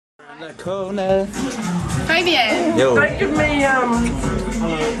In the corner. Fabian. Yo. Don't give me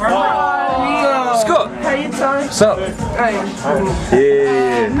Scott. How you doing? What's up? Hey.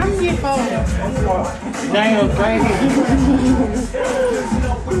 Yeah. I'm here for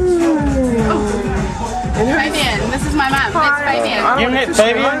Fabian, this is my mum. That's Fabian. You met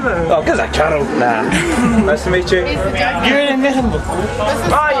Fabian? Oh, because I cuddle. Nah. Nice to meet you. He's the joker. You already met him before.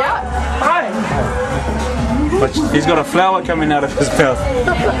 Oh yeah. Hi. But he's got a flower coming out of his mouth.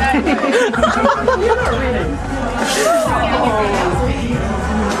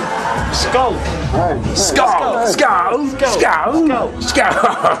 Skull. Skull! Skull! Skull!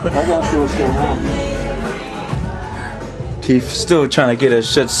 Skull! Keith still trying to get his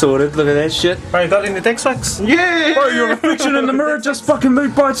shit sorted. Look at that shit. Bro, you got any dick sucks? Yeah! Bro, your reflection in the mirror just fucking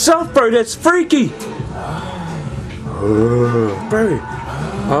moved by itself, bro. That's freaky. Bro.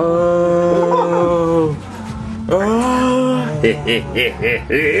 Oh. Oh.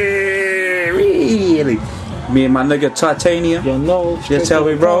 Really? Me and my nigga Titanium. Yeah, no. That's how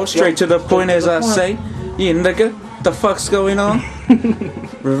we roll, straight to the point as I say. Yeah, nigga, the fuck's going on?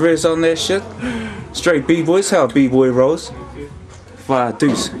 Reverse on that shit. Straight B-boys, how a B-boy rolls. Fire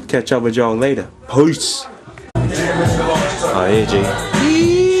deuce, catch up with y'all later. Peace. Oh yeah, G.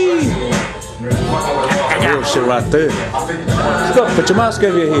 Real shit right there. Scott, put your mask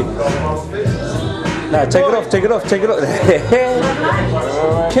over your head. Nah, take it off, take it off, take it off.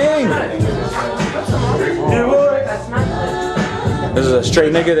 King! This is a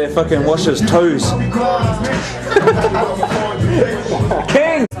straight nigga that fucking washes toes.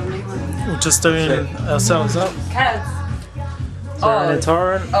 King! We're just doing ourselves up. Cats. Zara and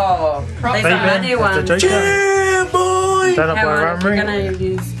Torrent. Oh, these are my Fabian, new the ones. Joker. Yeah, boy! Done up Hang by on, we're Rumry. gonna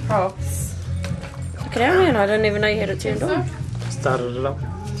use props. Look at Arian, I didn't even know you had it turned on. Started it up.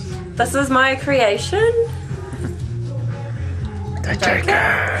 This is my creation. The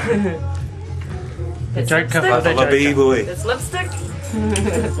Joker! The Joker for the I'm a Joker. B-boy. It's lipstick.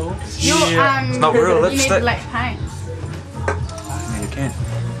 Yeah. not real You lipstick. need black paint. You can.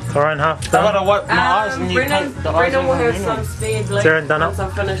 Torrent half I gotta done. wipe my eyes and you Brennan paint the eyes will on have them. some spare black Darren done once it.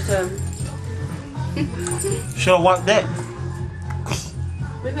 I've finished him. Should I wipe that?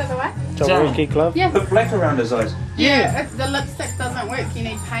 With the what? Jawariki glove. Yeah. Put black around his eyes. Yeah. If the lipstick doesn't work, you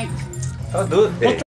need paint. I'll do it.